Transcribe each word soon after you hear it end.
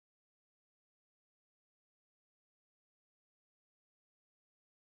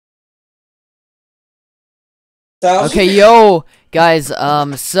Okay, yo, guys.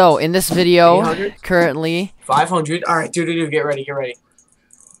 So in this video, 800? currently, 500. All right, dude, get ready, get ready.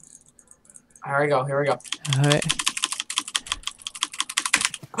 Here we go, here we go. all right.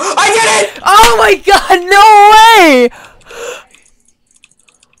 I did it! Oh my God! No way!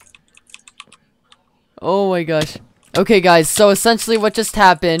 Oh my gosh. Okay, guys. So essentially, what just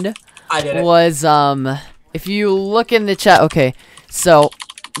happened I did it. was if you look in the chat. Okay, so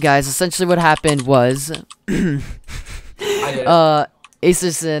guys, essentially what happened was I did it.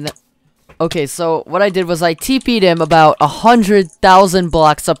 Acerson. Okay, so what I did was I TP'd him about 100,000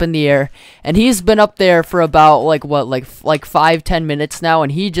 blocks up in the air, and he's been up there for about like 5-10 minutes now,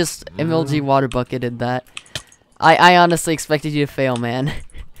 and he just MLG water bucketed that. I honestly expected you to fail, man.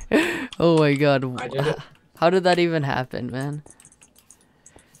 Oh my God, I did it. how did that even happen, man?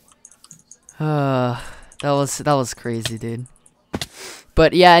 That was crazy, dude.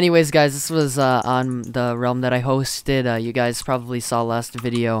 But yeah, anyways, guys, this was on the realm that I hosted. You guys probably saw last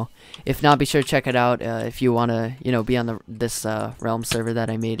video. If not, be sure to check it out if you want to, you know, be on this realm server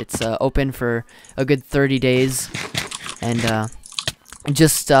that I made. It's open for a good 30 days, and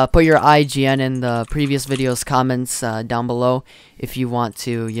just put your IGN in the previous video's comments down below if you want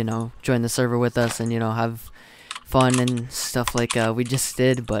to, you know, join the server with us and, you know, have fun and stuff like we just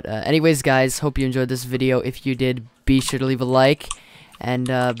did. But anyways, guys, hope you enjoyed this video. If you did, be sure to leave a like. And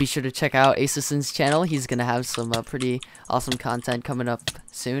be sure to check out Acerson's channel. He's going to have some pretty awesome content coming up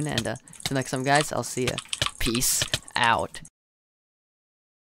soon. And till next time, guys, I'll see ya. Peace out.